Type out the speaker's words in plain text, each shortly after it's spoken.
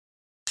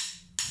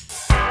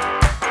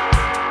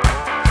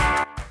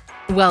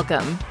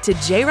Welcome to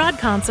J-Rod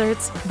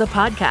Concerts, the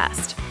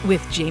podcast,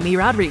 with Jamie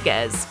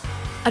Rodriguez.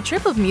 A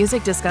trip of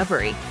music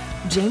discovery.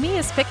 Jamie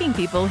is picking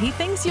people he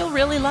thinks you'll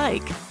really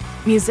like.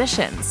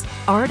 Musicians,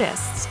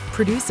 artists,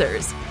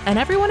 producers, and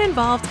everyone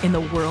involved in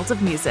the world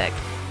of music.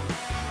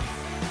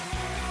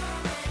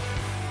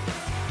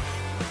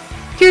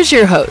 Here's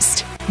your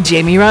host,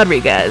 Jamie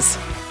Rodriguez.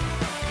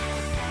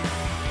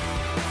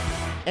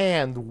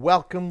 And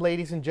welcome,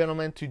 ladies and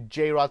gentlemen, to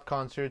J-Rod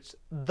Concerts,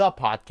 the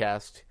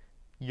podcast.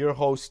 Your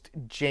host,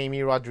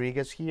 Jamie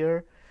Rodriguez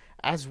here,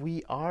 as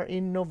we are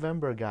in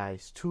November,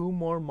 guys. 2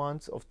 more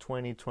months of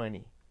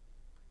 2020.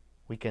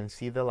 We can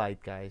see the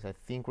light, guys. I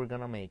think we're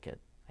going to make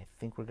it.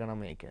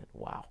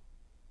 Wow.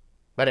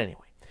 But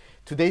anyway,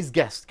 today's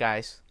guest,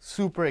 guys,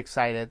 super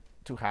excited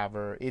to have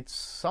her. It's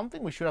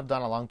something we should have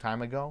done a long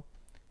time ago,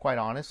 quite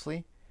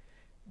honestly.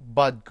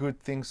 But good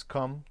things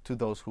come to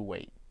those who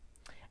wait.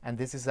 And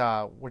this is,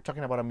 we're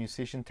talking about a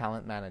musician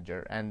talent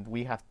manager. And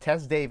we have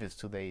Tess Davies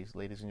today,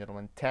 ladies and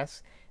gentlemen.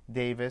 Tess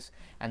Davies.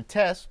 And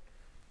Tess,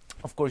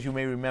 of course, you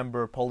may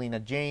remember Paulina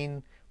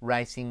Jayne,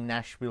 rising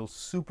Nashville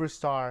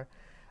superstar.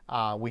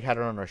 We had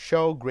her on our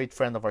show, great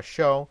friend of our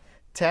show.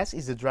 Tess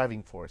is the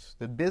driving force,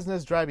 the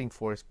business driving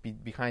force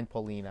behind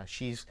Paulina.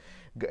 She's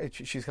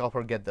helped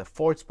her get the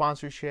Ford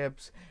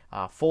sponsorships,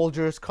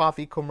 Folgers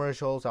coffee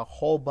commercials, a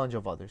whole bunch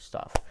of other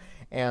stuff.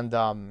 And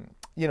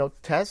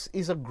Tess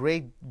is a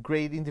great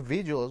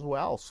individual as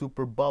well.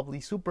 Super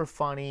bubbly, super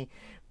funny,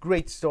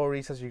 great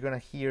stories, as you're going to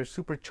hear,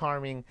 super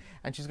charming.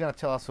 And she's going to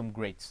tell us some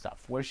great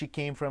stuff. Where she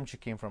came from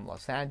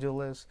Los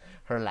Angeles,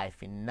 her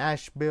life in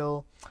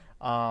Nashville.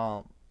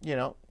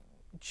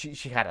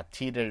 She had a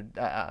Teeter,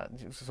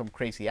 some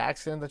crazy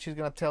accident that she's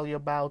going to tell you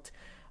about.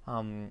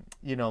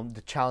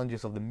 The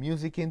challenges of the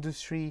music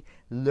industry,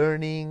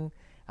 learning,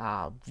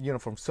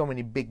 from so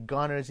many big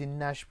gunners in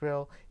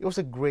Nashville. It was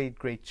a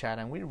great chat,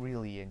 and we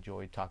really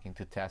enjoyed talking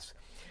to Tess.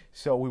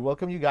 So we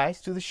welcome you guys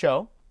to the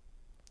show.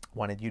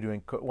 Wanted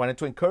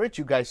to encourage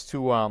you guys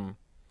to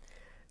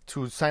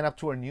sign up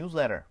to our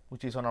newsletter,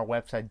 which is on our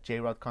website,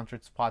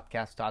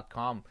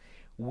 jrodconcertspodcast.com.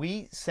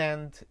 We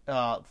send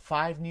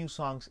 5 new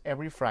songs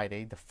every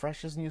Friday, the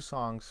freshest new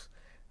songs,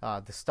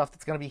 the stuff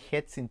that's going to be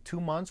hits in 2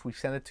 months. We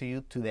send it to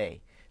you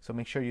today. So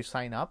make sure you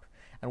sign up.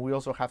 And we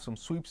also have some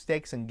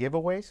sweepstakes and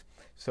giveaways,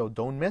 so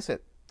don't miss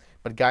it.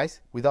 But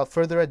guys, without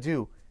further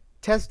ado,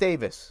 Tess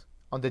Davies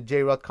on the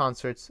J-Rod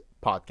Concerts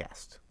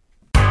podcast.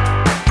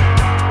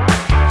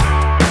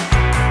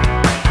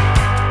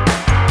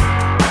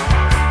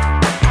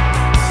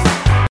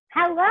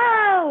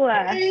 Hello.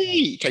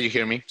 Hey, can you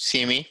hear me?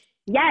 See me?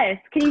 Yes.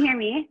 Can you hear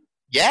me?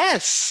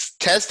 Yes,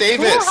 Tess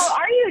Davies. Cool. How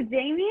are you,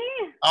 Jamie?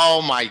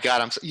 Oh my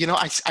God,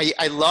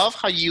 I love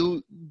how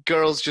you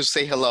girls just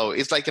say hello.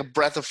 It's like a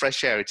breath of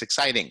fresh air. It's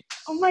exciting.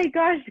 Oh my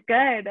gosh,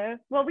 good.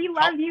 Well, we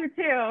love you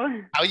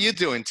too. How you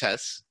doing,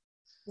 Tess?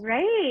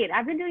 Great.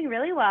 I've been doing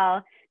really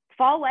well.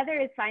 Fall weather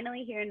is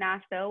finally here in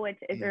Nashville, which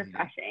is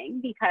refreshing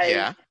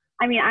because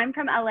I'm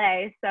from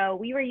LA, so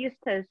we were used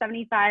to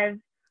 75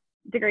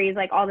 degrees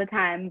like all the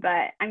time,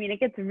 but it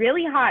gets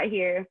really hot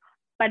here,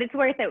 but it's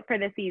worth it for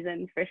the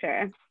seasons for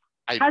sure.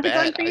 How's it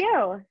going for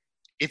you?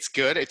 It's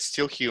good. It's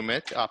still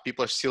humid.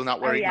 People are still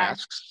not wearing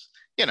masks.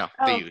 Of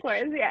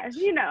course, yes.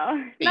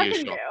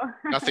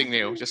 Nothing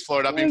new. Just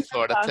Florida being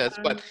Florida, awesome. Tess.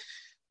 But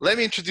let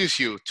me introduce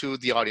you to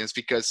the audience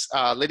because,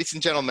 ladies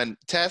and gentlemen,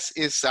 Tess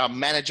is a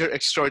manager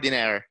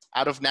extraordinaire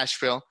out of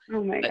Nashville.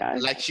 Oh my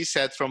gosh. Like she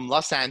said, from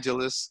Los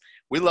Angeles.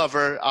 We love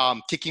her.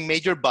 Kicking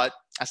major butt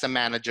as a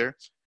manager.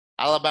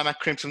 Alabama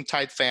Crimson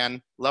Tide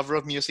fan. Lover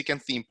of music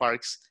and theme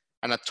parks.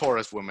 And a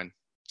Taurus woman.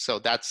 So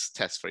that's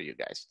Tess for you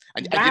guys.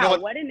 And you know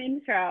what an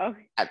intro.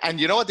 And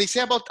you know what they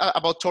say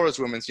about Taurus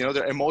women?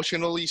 They're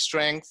emotionally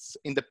strength,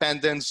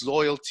 independence,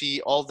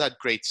 loyalty, all that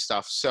great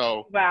stuff.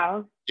 So,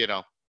 wow.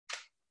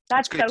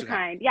 That's so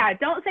kind. Yeah,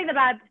 don't say the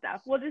bad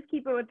stuff. We'll just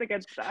keep it with the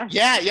good stuff.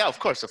 Yeah, of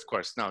course.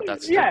 No,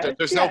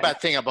 there's no bad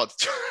thing about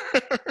it.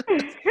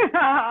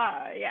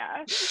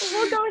 Yeah,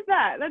 we'll go with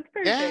that. That's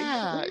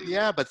perfect.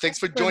 Yeah. But thanks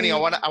for joining. I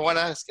want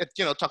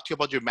to talk to you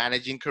about your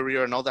managing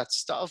career and all that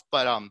stuff.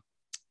 But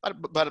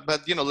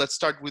let's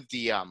start with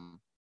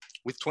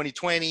with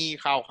 2020.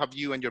 How have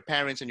you and your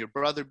parents and your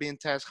brother been,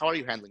 Tess? How are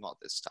you handling all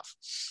this stuff?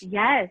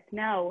 Yes,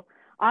 no,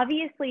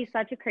 obviously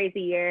such a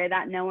crazy year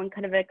that no one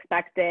could have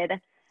expected.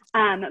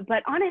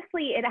 But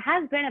honestly, it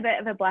has been a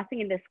bit of a blessing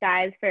in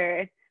disguise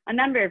for a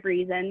number of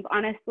reasons.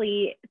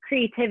 Honestly,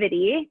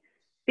 creativity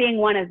being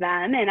one of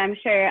them. And I'm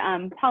sure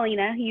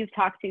Paulina, who you've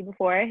talked to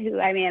before, who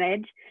I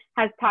manage,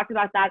 has talked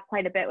about that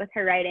quite a bit with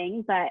her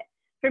writing. But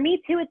for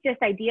me too, it's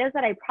just ideas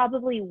that I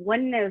probably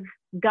wouldn't have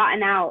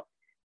gotten out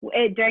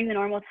during the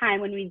normal time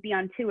when we'd be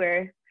on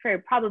tour for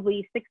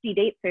probably 60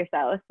 dates or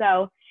so.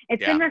 So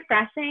it's been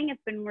refreshing.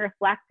 It's been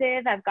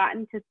reflective. I've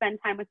gotten to spend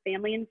time with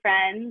family and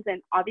friends, and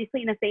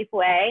obviously in a safe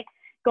way,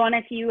 go on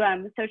a few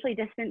socially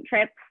distant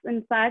trips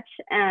and such.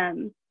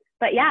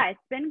 But yeah, it's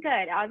been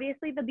good.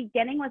 Obviously the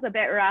beginning was a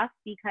bit rough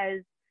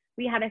because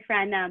we had a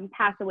friend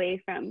pass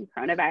away from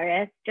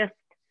coronavirus just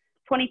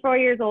 24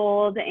 years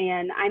old,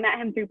 and I met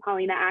him through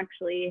Paulina,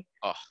 actually.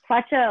 Oh,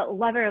 Such a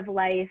lover of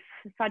life,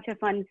 such a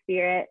fun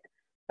spirit,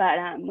 but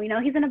we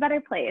know he's in a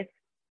better place.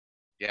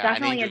 yeah, an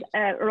Definitely angel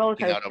a roller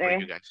looking out over coaster.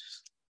 you guys.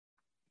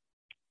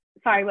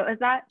 Sorry, what was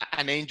that?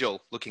 An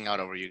angel looking out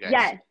over you guys.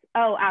 Yes.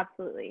 Oh,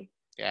 absolutely.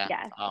 Yeah.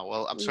 Yes.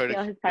 Well, I'm We sorry to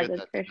feel his hear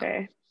presence that. for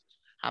sure.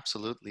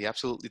 Absolutely,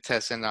 absolutely,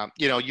 Tess. And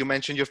you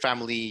mentioned your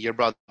family, your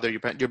brother,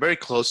 you're very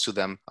close to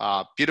them.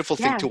 Beautiful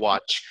thing Yeah. to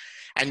watch.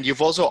 And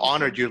you've also Thank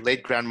honored you. your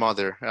late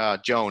grandmother,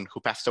 Joan, who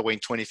passed away in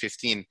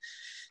 2015.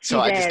 She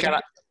So did.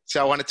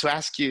 I wanted to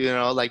ask you,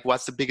 like,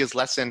 what's the biggest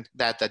lesson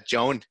that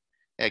Joan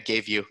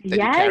gave you that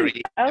you Yes.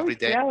 carry Oh, every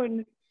day?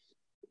 Joan.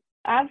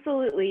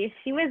 Absolutely.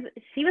 She was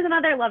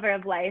another lover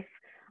of life.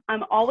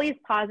 Always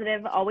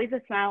positive, always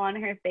a smile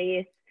on her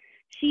face.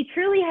 She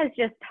truly has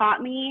just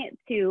taught me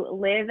to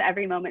live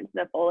every moment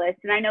to the fullest.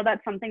 And I know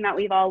that's something that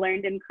we've all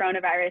learned in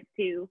coronavirus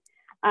too.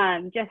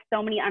 Just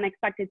so many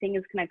unexpected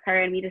things can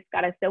occur, and we just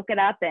got to soak it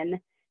up and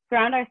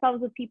surround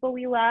ourselves with people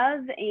we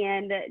love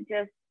and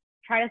just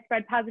try to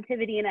spread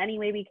positivity in any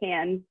way we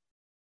can.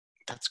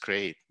 That's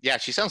great. Yeah,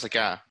 she sounds like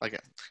a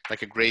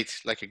great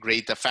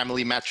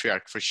family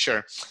matriarch for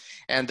sure.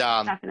 And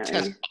Definitely.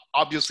 Tess,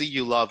 obviously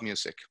you love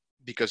music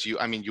because you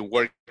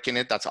work in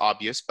it. That's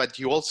obvious. But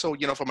you also,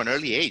 from an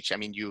early age,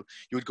 you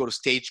would go to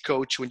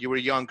Stagecoach when you were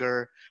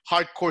younger.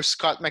 Hardcore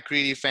Scott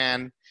McCready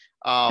fan.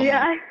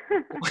 Yeah.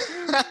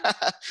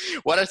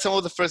 What are some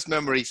of the first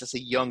memories as a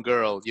young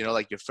girl?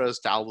 Like your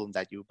first album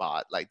that you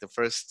bought, like the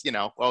first,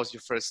 what was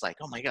your first, like,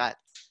 oh my God,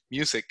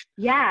 music?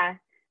 Yeah.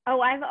 Oh,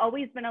 I've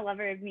always been a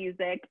lover of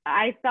music.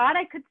 I thought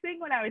I could sing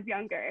when I was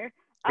younger,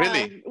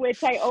 Really?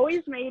 which I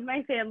always made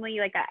my family,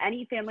 like at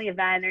any family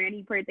event or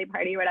any birthday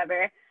party or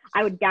whatever.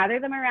 I would gather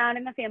them around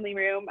in the family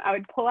room. I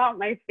would pull out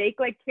my fake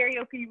like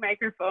karaoke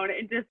microphone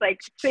and just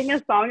like sing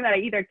a song that I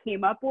either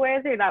came up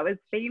with or that was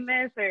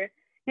famous or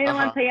Hannah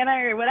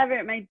Montana or whatever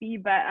it might be.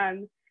 But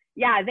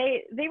yeah,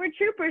 they were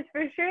troopers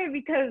for sure,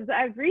 because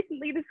I've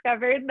recently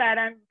discovered that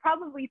I'm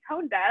probably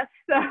tone deaf,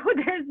 so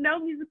there's no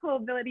musical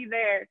ability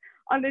there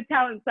on the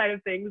talent side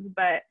of things.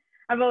 But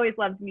I've always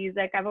loved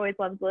music. I've always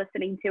loved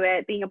listening to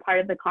it, being a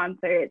part of the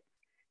concerts,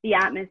 the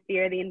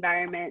atmosphere, the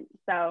environment.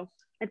 So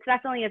it's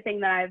definitely a thing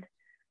that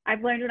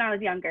I've learned when I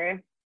was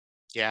younger.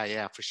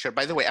 Yeah, for sure.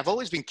 By the way, I've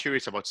always been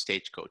curious about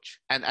Stagecoach.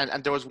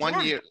 And there was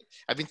one year,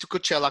 I've been to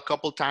Coachella a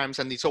couple times,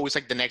 and it's always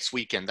like the next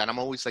weekend. And I'm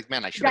always like,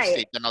 man, I should have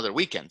stayed another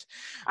weekend.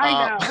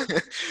 I know.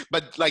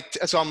 But like,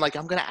 so I'm like,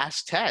 I'm going to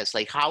ask Tess,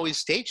 like, how is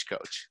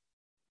Stagecoach?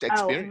 The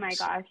experience? Oh my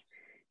gosh.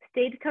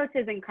 Stagecoach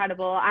is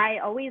incredible. I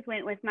always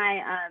went with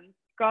my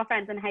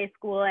girlfriends in high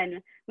school,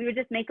 and we would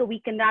just make a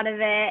weekend out of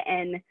it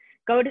and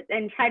go to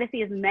and try to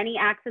see as many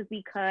acts as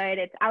we could.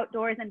 It's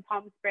outdoors in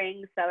Palm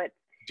Springs, so it's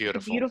a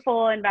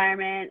beautiful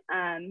environment.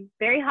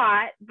 Very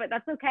hot, but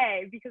that's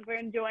okay because we're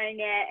enjoying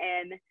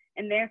it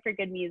and there for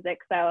good music.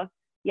 So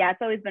yeah,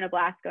 it's always been a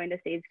blast going to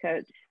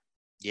Stagecoach.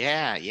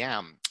 Yeah.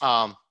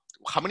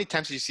 How many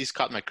times did you see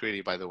Scott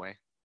McCready, by the way?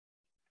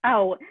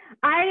 Oh,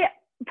 I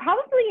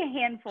probably a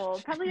handful,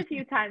 probably a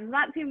few times,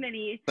 not too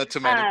many. Not too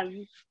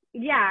many.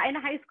 Yeah, in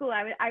high school,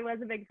 I was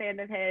a big fan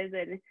of his,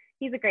 and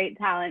he's a great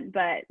talent,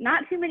 but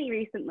not too many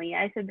recently.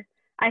 I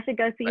should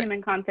go see him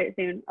in concert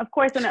soon. Of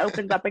course, when it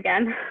opens up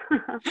again.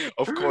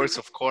 Of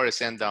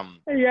course. And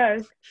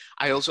yes.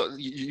 I also,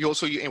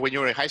 when you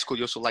were in high school,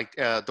 you also liked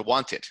The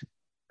Wanted,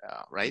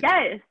 right?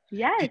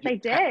 Yes, I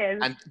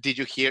did. And did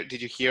you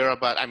hear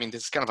about,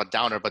 this is kind of a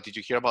downer, but did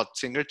you hear about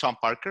singer Tom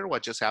Parker,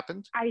 what just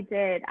happened? I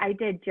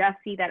did just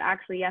see that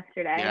actually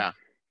yesterday. Yeah.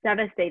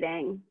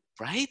 Devastating.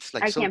 Right?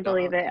 Like, I can't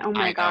believe it. Oh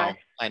my gosh.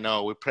 I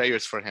know. With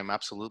prayers for him,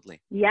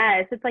 absolutely.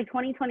 Yes, it's like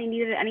 2020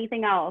 needed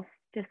anything else.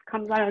 Just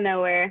comes out of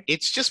nowhere.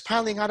 It's just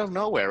piling out of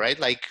nowhere, right?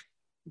 Like,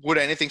 would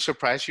anything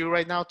surprise you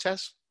right now,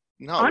 Tess?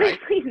 No, honestly,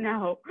 right?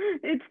 No.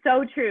 It's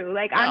so true.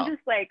 Like, no. I'm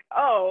just like,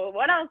 oh,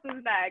 what else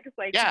is next?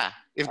 Like, yeah,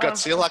 if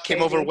Godzilla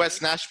came over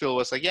West Nashville,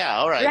 was like, yeah,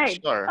 all right.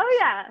 Sure. Oh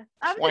yeah,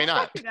 I was Why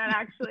not? That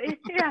actually.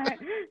 Yeah,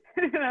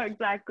 no,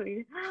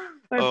 exactly.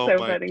 That's so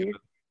funny. Goodness.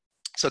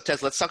 So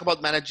Tess, let's talk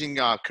about managing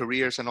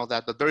careers and all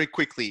that. But very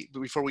quickly,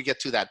 before we get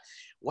to that,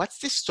 what's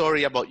this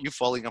story about you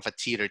falling off a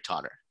Teeter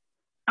Totter?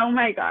 Oh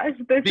my gosh,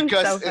 this is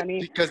so funny.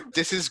 Because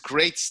this is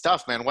great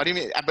stuff, man. What do you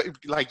mean?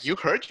 Like, you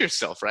hurt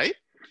yourself, right?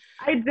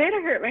 I did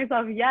hurt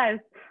myself, yes.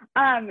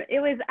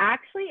 It was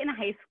actually in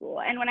high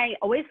school. And when I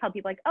always tell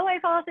people, like, oh, I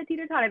fell off the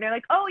Teeter Totter, they're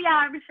like, oh, yeah,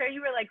 I'm sure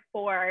you were like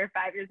 4 or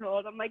 5 years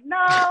old. I'm like, no,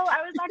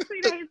 I was actually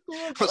in high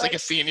school. I was like a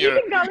senior.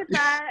 You can go with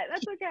that.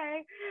 That's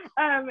okay.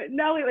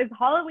 No, it was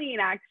Halloween,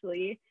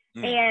 actually.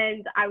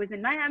 And I was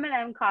in my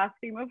M&M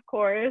costume, of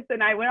course,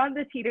 and I went on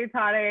the Teeter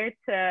Totter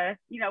to,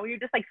 we were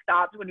just like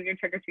stopped when we were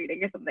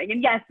trick-or-treating or something.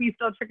 And yes, we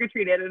still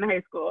trick-or-treated in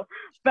high school,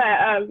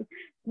 but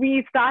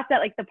we stopped at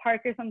like the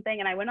park or something,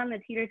 and I went on the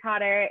Teeter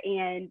Totter,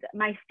 and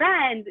my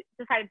friend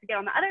decided to get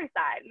on the other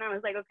side, and I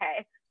was like,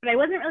 okay, but I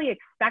wasn't really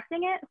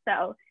expecting it.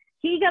 So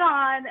he got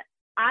on,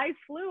 I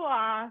flew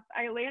off,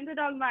 I landed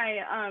on my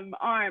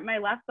arm, my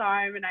left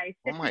arm, and I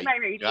shifted my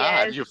radius.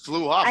 God, you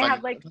flew off. I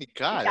have like, oh my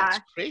God,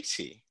 that's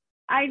crazy.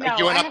 I Like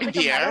you know. went I up had in like a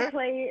the metal air?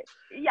 plate.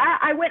 Yeah,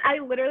 I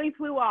literally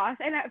flew off.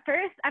 And at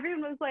first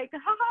everyone was like,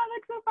 haha,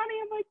 that's so funny.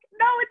 I'm like,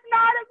 no, it's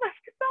not. I'm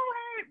like so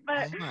hurt.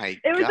 Oh my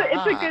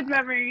It's a good God.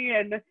 memory.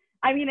 And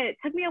I mean, it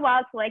took me a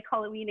while to like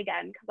Halloween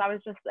again because I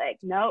was just like,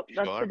 nope,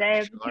 that's the Sure, day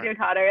of the sure. Teeter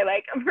Totter,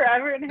 like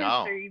forever in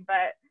No, history.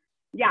 But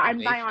yeah, I'm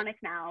amazing. bionic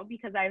now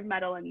because I have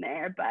metal in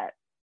there, but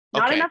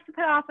not Okay, enough to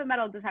put off a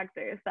metal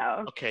detector.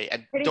 So okay,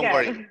 and pretty don't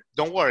worry, good.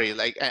 don't worry.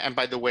 Like, and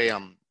by the way,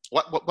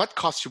 what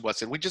costume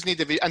was it? We just need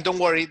the video, and don't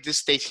worry, this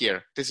stays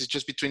here. This is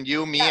just between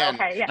you, me, Oh, and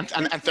okay, yeah. and,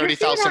 and, and Just you and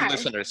 30,000 I.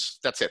 listeners.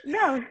 That's it.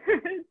 No,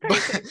 But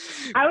perfect.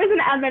 I was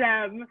an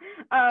M&M.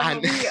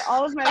 and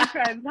All of my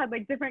friends had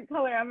like different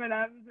color M&Ms,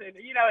 and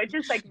it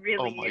just like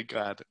oh my really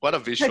God, what a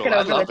took visual! it I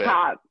over the love it.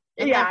 top.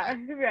 I love Yeah,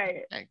 right.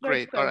 it. Okay, That's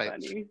great. All so right.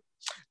 funny.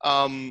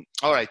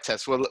 All right,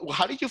 Tess. Well,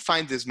 how did you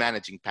find this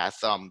managing path?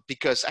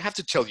 Because I have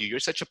to tell you, you're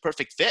such a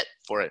perfect fit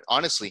for it.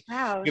 Honestly,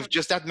 Wow. you have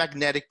just that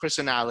magnetic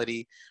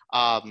personality.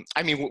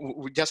 I mean,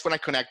 just when I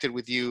connected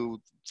with you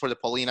for the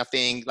Paulina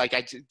thing, like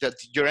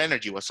your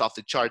energy was off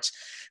the charts.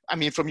 I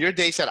mean, from your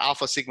days at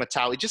Alpha Sigma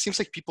Tau, it just seems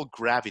like people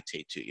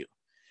gravitate to you.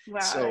 Wow,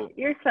 So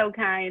you're so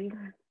kind.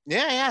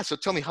 yeah. So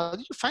tell me, how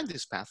did you find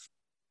this path?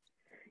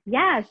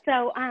 Yeah,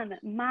 so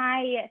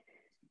my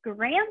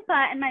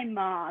grandpa and my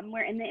mom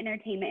were in the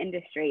entertainment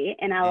industry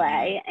in Mm-hmm.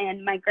 LA,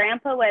 and my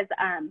grandpa was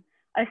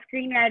a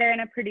screenwriter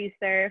and a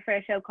producer for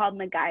a show called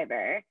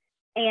MacGyver,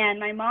 and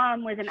my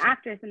mom was an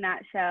actress in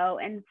that show,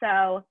 and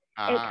so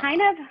it Ah,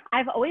 kind of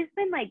I've always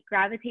been like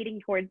gravitating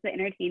towards the that's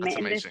entertainment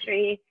amazing.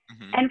 industry,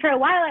 Mm-hmm. and for a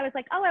while I was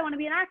like, oh, I want to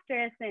be an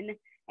actress,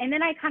 and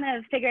then I kind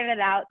of figured it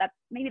out that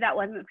maybe that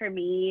wasn't for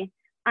me,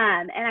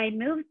 and I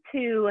moved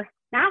to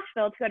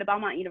Nashville to go to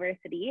Belmont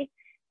University.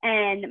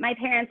 And my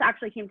parents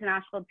actually came to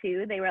Nashville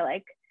too. They were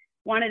like,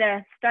 wanted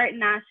to start in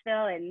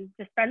Nashville and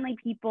just friendly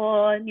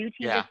people, new change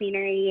of Yeah.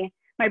 scenery.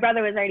 My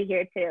brother was already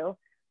here too.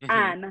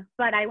 Mm-hmm.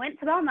 But I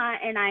went to Belmont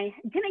and I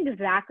didn't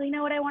exactly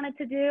know what I wanted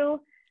to do.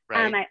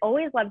 Right. I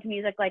always loved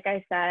music, like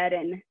I said,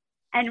 and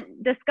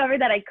discovered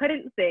that I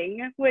couldn't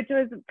sing, which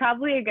was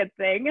probably a good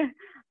thing.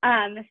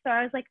 So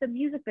I was like, the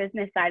music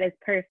business side is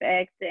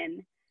perfect.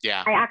 And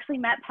Yeah. I actually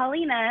met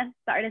Paulina,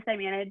 the artist I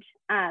manage,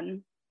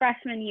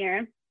 freshman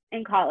year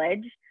in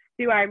college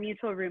through our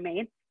mutual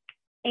roommates.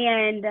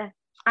 And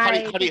I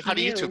just How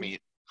do you two knew.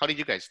 meet? How did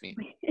you guys meet?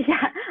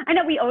 Yeah, I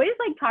know we always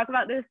like talk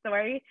about this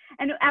story.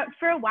 And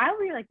for a while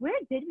we were like, where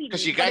did we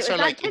Because meet? you But it guys was are at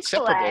like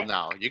inseparable Chick-fil-A.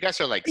 now. You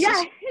guys are like Yeah,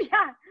 sisters.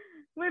 yeah.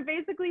 We're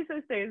basically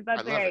sisters. I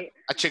That's love it. right.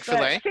 A But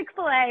Chick-fil-A?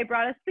 Chick-fil-A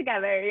brought us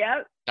together.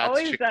 Yep. That's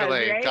Always does,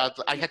 Chick-fil-A. right? God,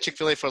 I had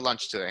Chick-fil-A for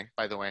lunch today,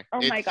 by the way.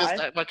 Oh my It's just,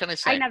 gosh. what can I I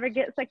say? never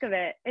get sick of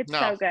it. It's No.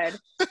 so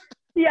good.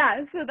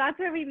 Yeah, so that's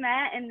where we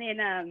met, and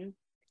then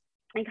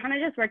it kind of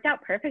just worked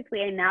out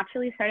perfectly. I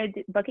naturally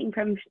started booking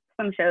from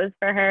some shows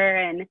for her,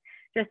 and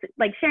just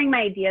like sharing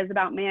my ideas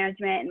about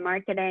management and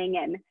marketing,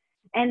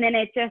 and then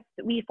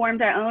we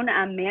formed our own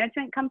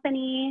management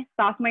company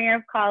sophomore year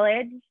of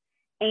college,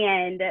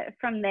 and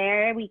from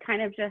there we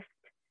kind of just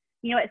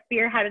it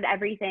spearheaded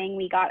everything.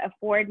 We got a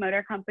Ford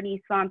Motor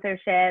Company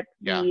sponsorship.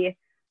 Yeah.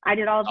 I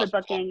did all of the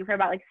That's cool. booking for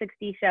about like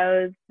 60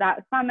 shows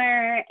that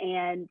summer,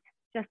 and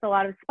just a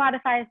lot of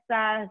Spotify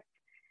stuff,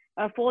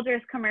 a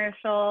Folgers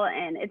commercial,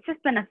 and it's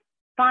just been a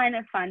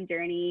fun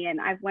journey,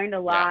 and I've learned a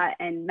Yeah. lot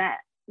and met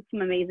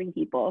some amazing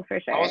people for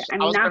sure. I I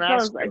mean, was going to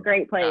Nashville ask is a you.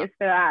 great Yeah, place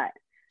for that.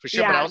 for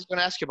sure. But I Yeah, was going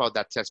to ask you about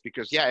that test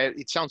because, yeah,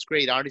 it sounds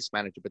great, artist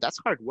manager, but that's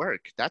hard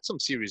work. That's some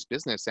serious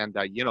business. And,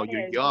 it you're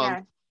is. young.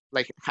 Yeah.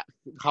 Like,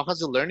 how has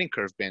the learning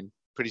curve been?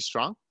 Pretty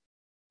strong?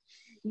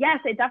 Yes,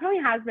 it definitely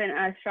has been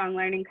a strong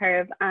learning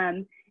curve.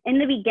 In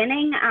the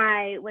beginning,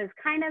 I was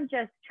kind of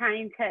just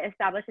trying to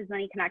establish as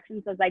many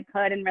connections as I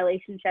could in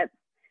relationships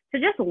to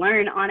just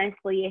learn,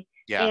 honestly.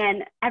 Yeah.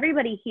 And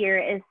everybody here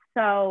is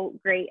so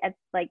great at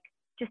like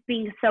just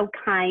being so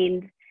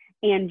kind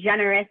and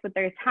generous with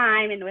their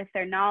time and with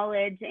their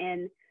knowledge.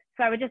 And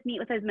so I would just meet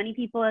with as many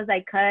people as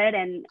I could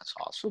and That's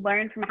awesome.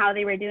 learn from how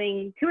they were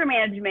doing tour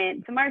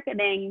management to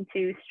marketing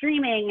to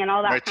streaming and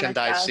all that kind of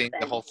stuff. Merchandising, the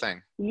And whole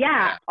thing.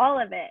 yeah, Yeah. all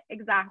of it.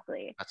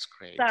 Exactly. That's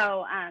great.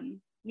 So,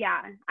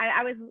 yeah,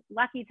 I was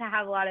lucky to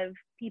have a lot of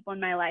people in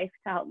my life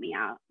to help me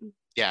out.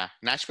 Yeah,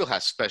 Nashville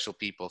has special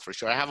people for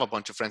sure. I have a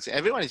bunch of friends.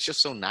 Everyone is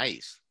just so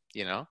nice,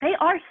 you know? They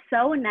are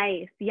so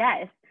nice.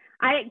 Yes.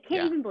 I can't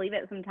Yeah. even believe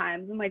it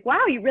sometimes. I'm like,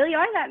 wow, you really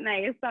are that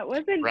nice. That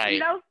wasn't,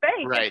 Right.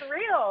 fake. Right. It's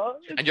real.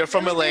 And you're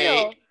from really LA.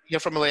 real. You're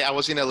from LA. I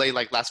was in LA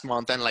like last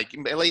month, and like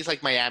LA is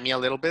like Miami a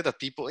little bit. That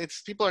people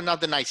are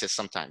not the nicest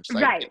sometimes.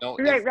 Like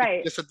Right.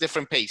 Right. It's a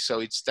different pace, so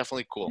it's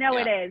definitely cool. No,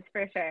 Yeah, it is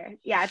for sure.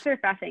 Yeah, it's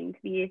refreshing to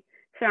be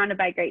surrounded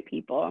by great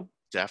people.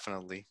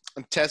 definitely.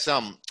 And Tess,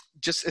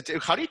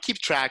 how do you keep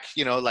track?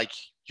 You know, like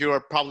you're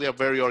probably a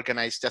very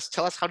organized. Just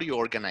tell us, how do you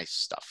organize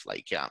stuff?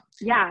 Like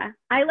Yeah,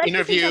 I like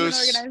to think I'm an interviews,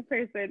 organized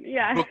person.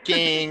 Yeah.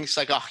 bookings.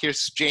 Like, oh,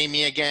 here's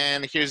Jamie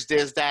again. Here's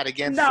this, that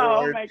again. No, oh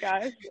Ford. my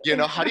gosh. You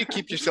know, how do you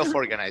keep yourself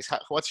organized?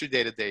 What's your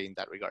day to day in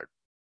that regard?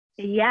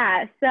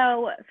 Yeah,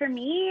 so for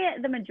me,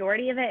 the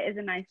majority of it is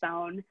in my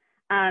phone.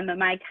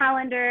 My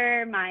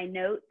calendar, my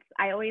notes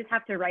I always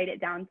have to write it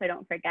down so I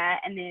don't forget.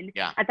 And then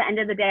Yeah. at the end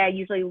of the day, I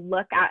usually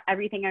look at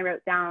everything I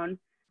wrote down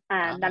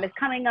that is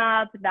coming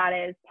up, that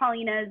is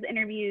Paulina's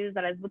interviews,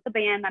 that is with the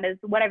band, that is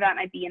whatever that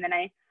might be. And then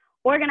I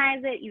organize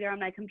it either on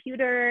my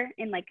computer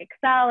in like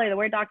Excel or the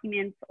Word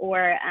documents,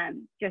 or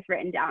just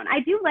written down.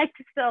 I do like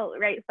to still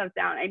write stuff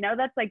down. I know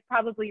that's like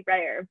probably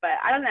rare, but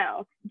I don't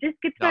know.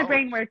 Just gets my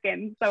brain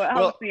working, so it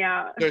helps me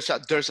out.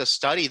 There's a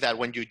study that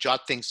when you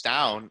jot things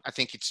down, I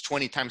think it's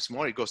 20 times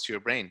more it goes to your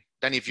brain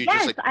than if you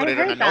just like put it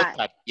on a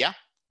notepad. Yeah,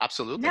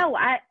 absolutely. No,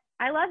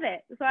 I love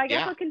it. So I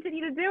guess I'll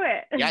continue to do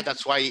it. Yeah,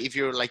 that's why if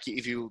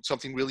you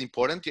something really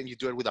important and you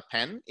do it with a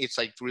pen, it's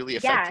like really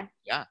effective.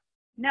 Yeah.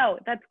 No,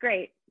 that's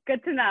great.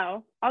 Good to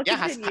know. I'll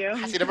continue.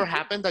 Has it ever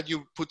happened that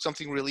you put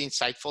something really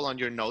insightful on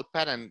your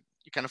notepad and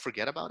you kind of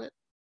forget about it?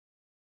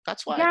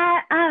 That's why.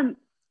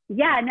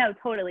 Yeah, no,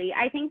 totally.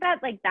 I think that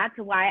like that's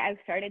why I've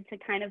started to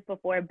kind of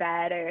before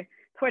bed or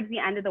towards the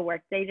end of the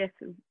workday just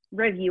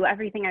review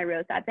everything I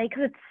wrote that day,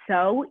 because it's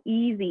so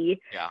easy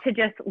to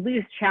just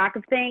lose track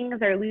of things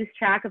or lose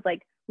track of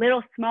like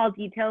little small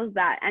details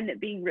that end up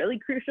being really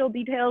crucial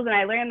details. And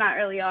I learned that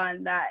early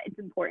on, that it's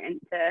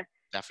important to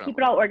keep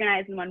it all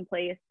organized in one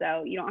place,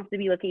 so you don't have to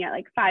be looking at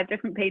like 5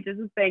 different pages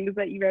of things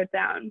that you wrote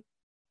down.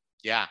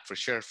 Yeah, for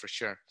sure.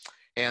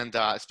 And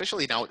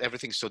especially now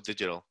everything's so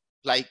digital.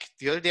 Like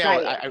the other day,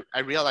 I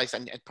realized,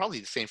 and probably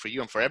the same for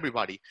you and for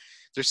everybody,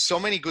 there's so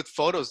many good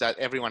photos that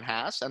everyone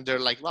has, and they're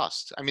like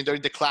lost. I mean, they're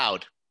in the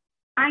cloud.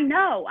 I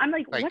know. I'm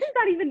like, what does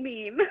that even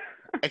mean?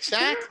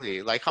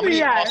 Exactly. Like, how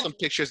many awesome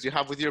pictures do you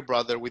have with your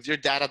brother, with your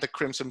dad at the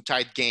Crimson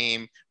Tide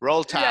game,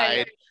 Roll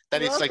Tide,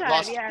 that it's like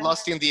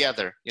lost in the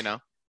ether, you know?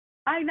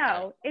 I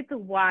know. It's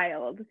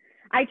wild.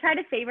 I try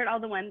to favorite all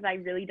the ones I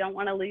really don't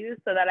want to lose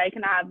so that I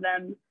can have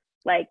them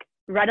like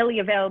readily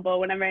available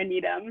whenever I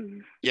need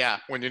them. Yeah,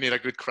 when you need a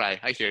good cry.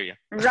 I hear you.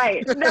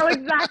 Right. No,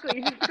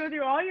 exactly. Just go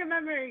through all your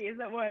memories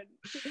at once.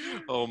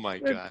 Oh my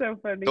God. That's so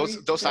funny.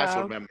 Those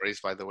are memories,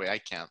 by the way. I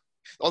can't.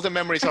 All the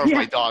memories are of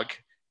my dog.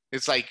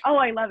 It's like, oh,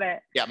 I love it.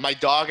 Yeah, my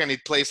dog, and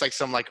it plays like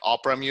some like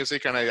opera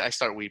music, and I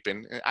start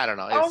weeping. I don't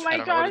know. Oh my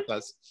gosh. I don't know what it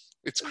does.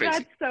 It's crazy.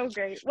 That's so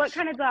great. What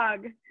kind of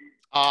dog?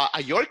 A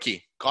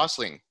Yorkie,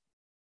 Gosling.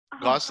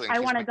 I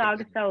want a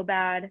dog so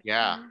bad.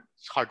 Yeah,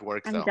 it's hard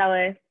work though. I'm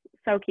jealous.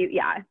 So cute.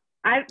 Yeah,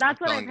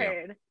 that's what I've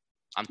heard.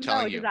 I'm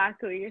telling you.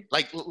 Exactly.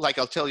 Like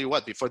I'll tell you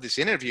what. Before this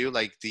interview,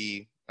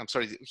 I'm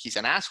sorry, he's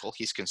an asshole.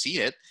 He's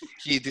conceited.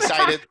 He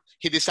decided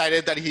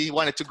that he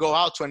wanted to go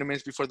out 20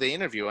 minutes before the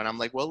interview, and I'm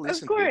like, well,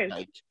 listen, dude,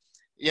 like,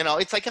 you know,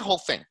 it's like a whole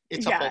thing.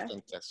 It's a whole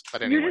thing, Tess.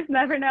 But anyway, you just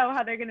never know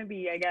how they're gonna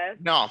be, I guess.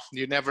 No,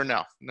 you never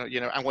know. No, you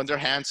know, and when they're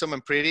handsome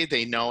and pretty,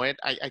 they know it.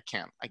 I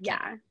can't.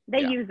 Yeah, they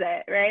use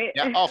it, right?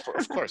 Yeah. Oh,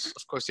 of course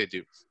they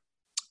do.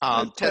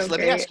 Tess,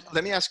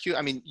 let me ask you.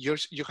 I mean, you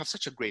have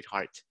such a great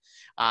heart.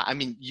 I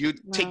mean, you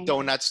take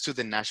donuts to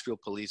the Nashville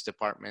Police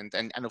Department,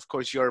 and of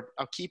course, you're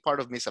a key part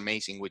of Miss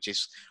Amazing, which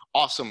is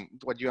awesome.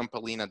 What you and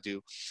Paulina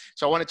do.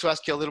 So I wanted to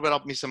ask you a little bit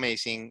about Miss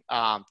Amazing.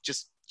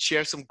 Just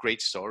share some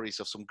great stories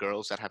of some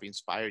girls that have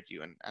inspired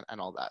you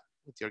and all that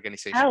with the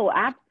organization. Oh,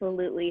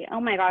 absolutely. Oh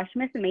my gosh,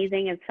 Miss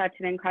Amazing is such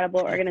an incredible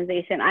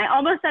organization. I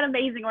almost said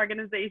amazing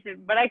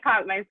organization, but I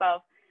caught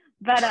myself.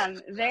 But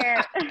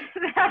they're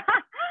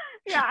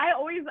yeah, I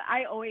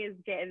always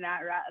get in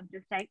that rut of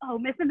just saying, oh,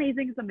 Miss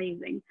Amazing is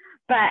amazing.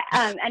 But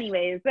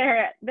anyways,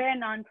 they're a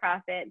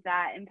nonprofit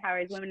that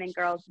empowers women and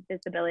girls with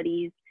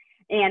disabilities,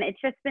 and it's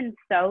just been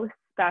so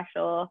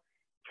special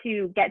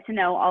to get to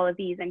know all of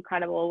these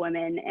incredible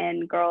women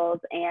and girls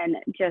and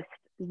just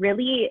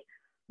really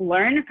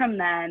learn from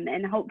them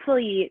and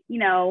hopefully, you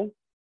know,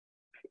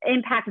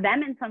 impact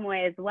them in some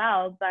way as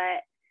well.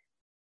 But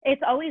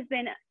it's always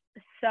been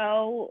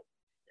so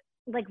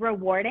like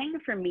rewarding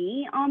for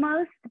me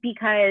almost,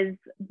 because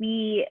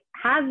we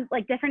have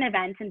like different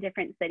events in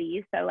different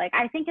cities. So like,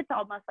 I think it's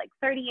almost like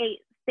 38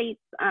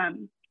 states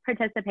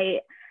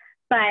participate.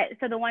 But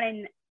so the one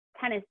in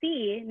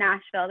Tennessee,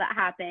 Nashville, that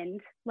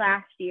happened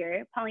last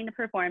year, Paulina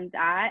performed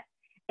at,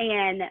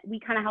 and we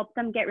kind of helped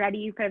them get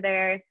ready for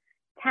their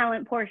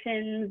talent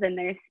portions and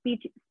their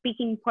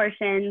speaking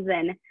portions,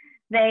 and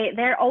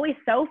they're always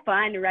so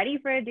fun, ready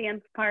for a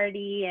dance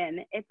party,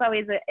 and it's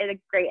always a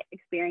great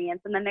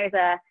experience. And then there's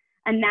a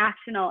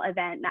national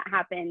event that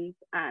happens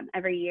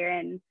every year,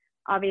 and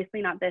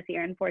obviously not this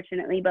year,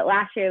 unfortunately, but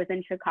last year it was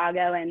in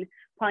Chicago, and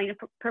Paulina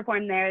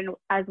performed there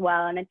as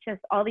well. And it's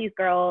just all these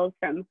girls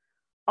from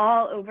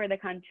all over the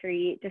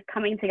country just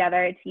coming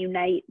together to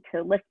unite,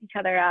 to lift each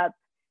other up,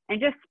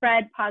 and just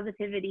spread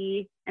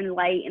positivity and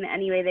light in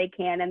any way they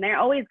can. And they're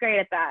always great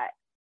at that.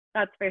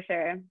 That's for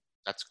sure.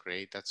 That's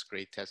great,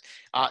 Tess.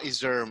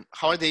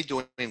 How are they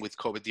doing with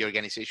COVID, the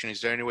organization? Is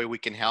there any way we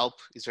can help?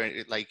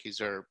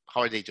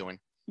 How are they doing?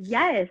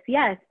 Yes.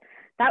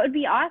 That would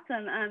be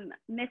awesome.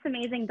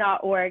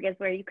 Missamazing.org is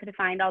where you could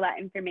find all that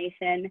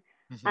information.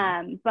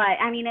 Mm-hmm. But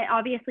I mean, it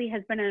obviously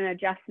has been an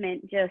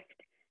adjustment just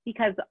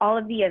because all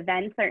of the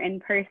events are in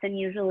person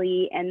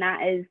usually, and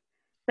that is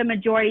the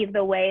majority of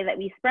the way that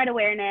we spread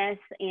awareness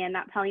and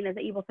that Paulina is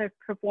able to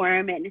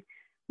perform, and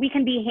we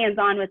can be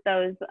hands-on with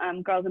those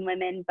girls and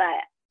women.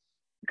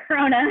 But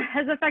Corona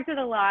has affected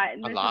a lot, and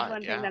A this is lot,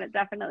 one yeah. thing that it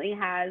definitely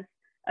has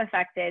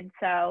affected.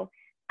 So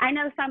I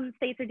know some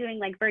states are doing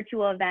like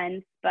virtual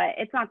events, but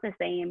it's not the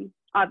same,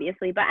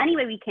 obviously. But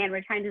anyway, we can.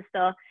 We're trying to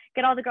still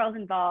get all the girls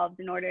involved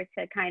in order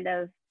to kind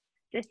of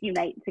just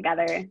unite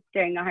together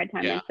during a hard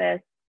time Yeah. like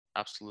this.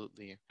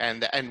 Absolutely.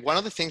 And one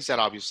of the things that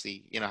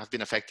obviously, have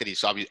been affected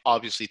is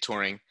obviously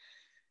touring.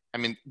 I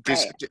mean,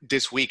 Right.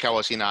 this week I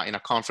was in a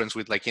conference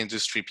with like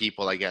industry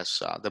people, I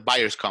guess, the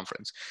buyers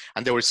conference,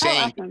 and they were Oh,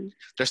 saying awesome.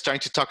 they're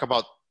starting to talk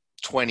about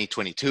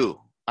 2022,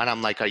 and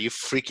I'm like, are you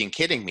freaking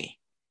kidding me?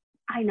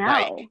 I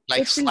know.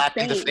 Like It's slap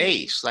in the insane.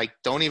 face. Like,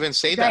 don't even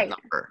say that Right.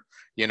 number.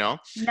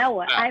 No,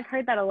 Uh, I've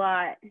heard that a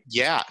lot.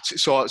 yeah.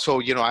 So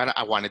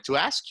I wanted to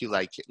ask you,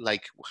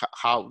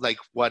 how, like,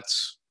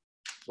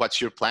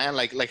 what's your plan?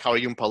 Like, how are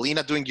you and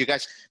Paulina doing? You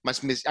guys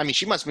must miss. I mean,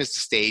 she must miss the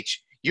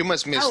stage. You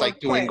must miss Oh, like of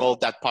doing course. all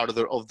that part of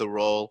the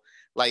role.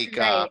 Like,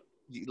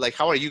 Right.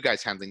 how are you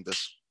guys handling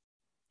this?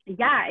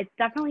 Yeah, it's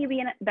definitely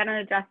been an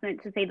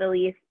adjustment to say the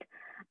least.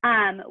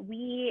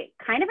 We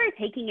kind of are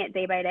taking it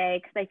day by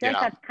day because I feel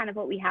like Yeah. that's kind of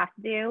what we have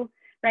to do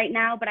right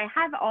now. But I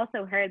have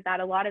also heard that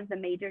a lot of the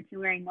major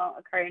touring won't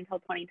occur until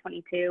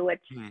 2022,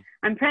 which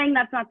I'm praying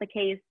that's not the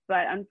case.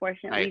 But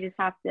unfortunately, we just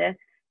have to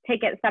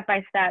take it step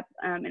by step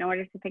in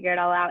order to figure it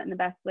all out in the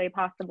best way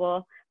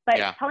possible. But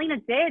Yeah. Paulina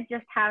did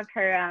just have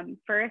her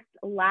first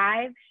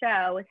live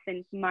show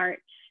since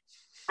March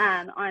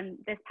on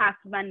this past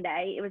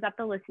Monday. It was at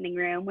the Listening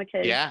Room, which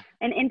is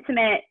an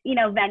intimate,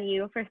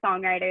 venue for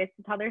songwriters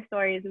to tell their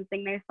stories and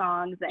sing their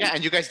songs. And yeah,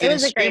 and you guys it didn't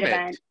was a great stream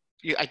event.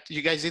 it.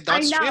 You guys did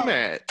not stream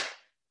it.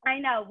 I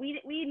know. We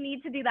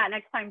need to do that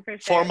next time for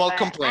sure. Formal but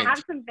complaint. I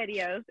have some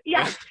videos.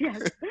 Yes.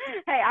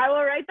 Hey, I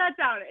will write that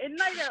down in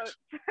my notes.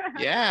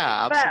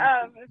 Yeah,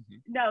 absolutely. But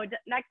no,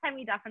 next time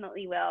we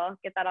definitely will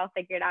get that all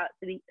figured out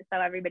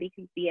so everybody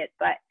can see it.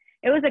 But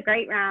it was a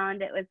great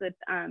round. It was with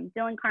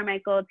Dylan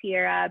Carmichael,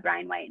 Tierra,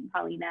 Brian White, and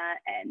Paulina.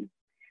 And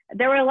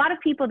there were a lot of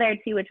people there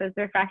too, which was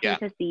refreshing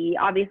to see,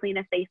 obviously in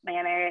a safe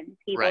manner and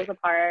tables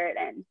apart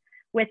and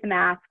with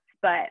masks.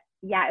 But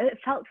yeah, it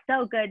felt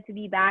so good to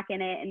be back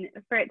in it and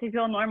for it to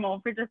feel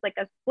normal for just like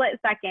a split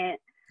second.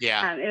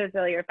 Yeah. It was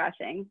really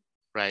refreshing.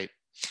 Right.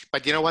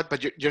 But you know what?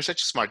 But you're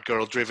such a smart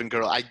girl, driven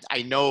girl.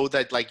 I know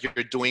that like you're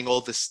doing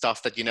all this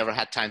stuff that you never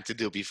had time to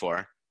do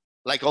before.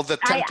 Like all the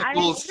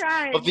tentacles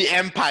of the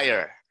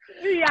empire.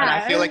 Yeah. And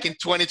I feel like in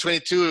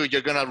 2022,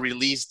 you're going to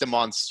release the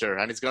monster.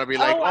 And it's going to be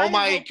like, oh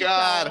my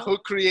God, who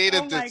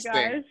created this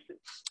thing?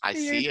 I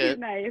see it.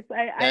 Nice.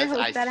 I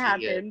hope that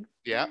happens.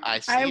 Yeah, I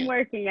see I'm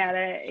working at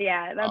it.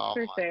 Yeah, that's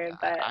for sure. God.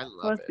 But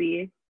we'll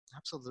see.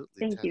 Absolutely.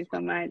 Thank you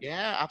so much.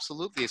 Yeah,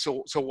 absolutely.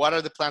 So what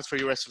are the plans for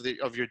your rest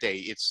of your day?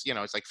 It's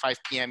it's like 5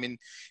 p.m. in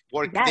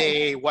work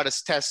day. What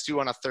does Tess do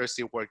on a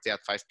Thursday work day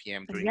at 5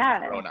 p.m. during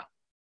Corona?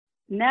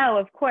 No,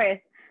 of course.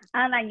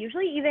 I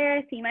usually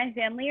either see my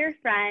family or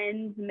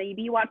friends,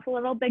 maybe watch a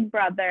little Big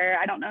Brother.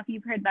 I don't know if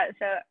you've heard that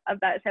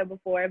show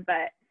before,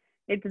 but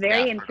it's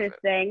very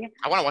interesting.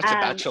 I want to watch The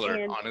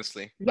Bachelor,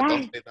 honestly.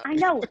 Yes, I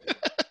know.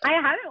 I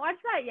haven't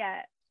watched that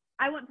yet.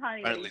 I won't tell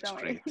you. Apparently it's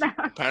great.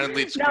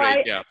 Apparently it's great, I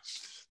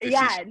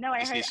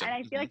heard, and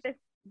I feel like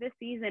this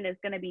season is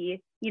going to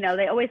be,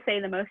 they always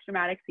say the most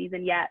dramatic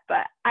season yet,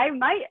 but I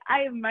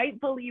might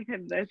believe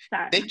him this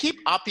time. They keep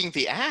upping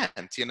the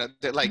ante,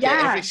 like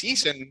every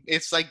season.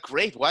 It's like,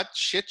 great, what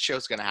shit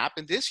show's going to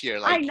happen this year?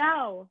 Like, I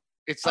know.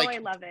 It's like I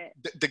love it.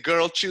 The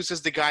girl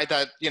chooses the guy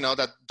that,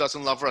 that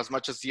doesn't love her as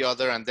much as the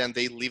other, and then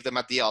they leave them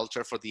at the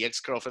altar for the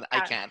ex-girlfriend.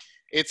 I can't.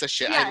 It's a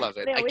shit. I love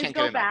it. They always I can't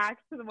go get enough. back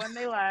to the one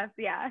they left.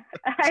 Yeah,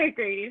 I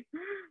agree.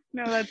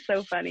 No, that's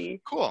so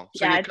funny. Cool.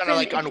 So you kind of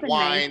like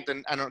unwind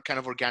and kind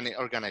of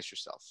organize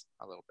yourself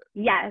a little bit.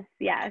 Yes,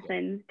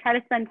 and try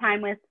to spend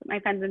time with my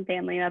friends and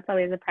family. That's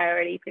always a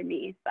priority for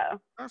me. So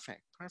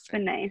perfect. It's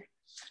been nice.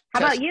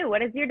 How about you?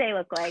 What does your day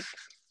look like?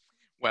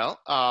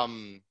 Well,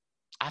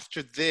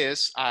 after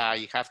this,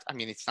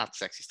 it's not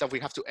sexy stuff. We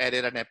have to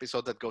edit an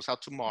episode that goes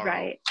out tomorrow.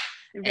 Right.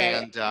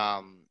 And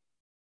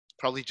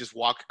probably just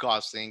walk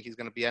Gosling. He's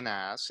going to be an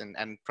ass.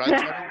 And probably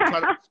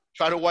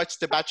try to watch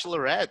The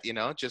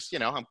Bachelorette, just,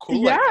 I'm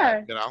cool like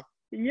that,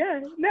 Yeah.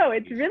 No,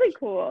 it's really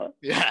cool.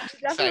 Yeah.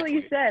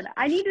 Definitely should.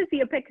 I need to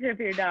see a picture of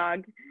your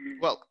dog.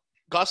 Well,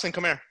 Gosling,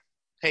 come here.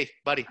 Hey,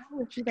 buddy.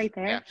 Oh, she's right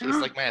there. Yeah, she's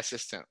like my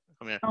assistant.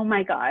 Come here. Oh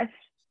my gosh.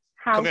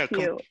 How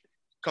cute.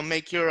 Come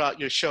make your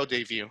show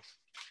debut.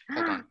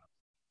 Hold on.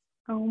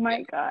 Oh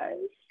my gosh.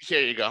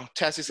 Here you go.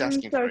 Tess is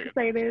asking for you.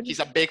 Excited. He's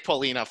a big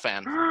Paulina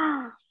fan.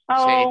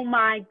 Oh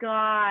my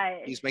god.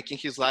 He's making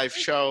his live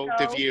show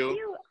debut.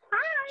 Cute.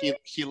 Hi.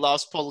 He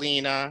loves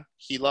Paulina.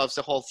 He loves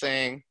the whole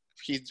thing.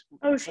 She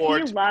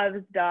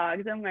loves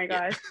dogs. Oh my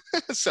gosh.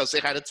 So say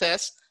hi to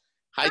Tess.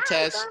 Hi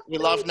Tess. We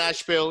love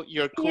Nashville.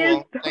 You're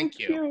cool. Thank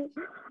you.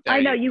 I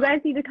know. You guys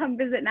need to come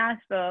visit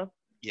Nashville.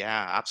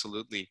 Yeah,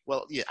 absolutely.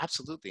 Well, yeah,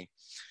 absolutely.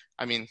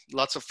 I mean,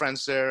 lots of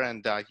friends there,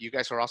 and you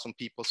guys are awesome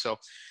people. So,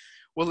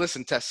 well,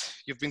 listen, Tess,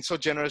 you've been so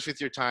generous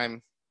with your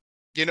time.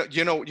 We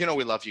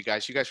love you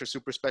guys. You guys are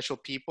super special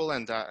people,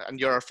 and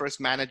you're our first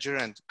manager,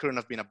 and couldn't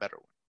have been a better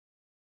one.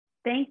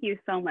 Thank you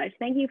so much.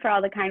 Thank you for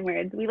all the kind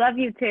words. We love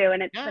you too,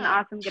 and it's been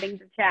awesome getting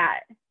to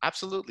chat.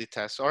 Absolutely,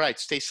 Tess. All right,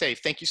 stay safe.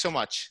 Thank you so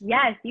much.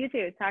 Yes, you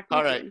too. Talk to you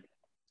All right. soon.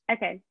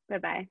 Okay,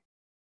 bye-bye.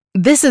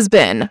 This has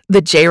been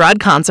the J-Rod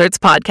Concerts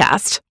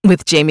Podcast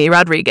with Jamie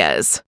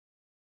Rodriguez.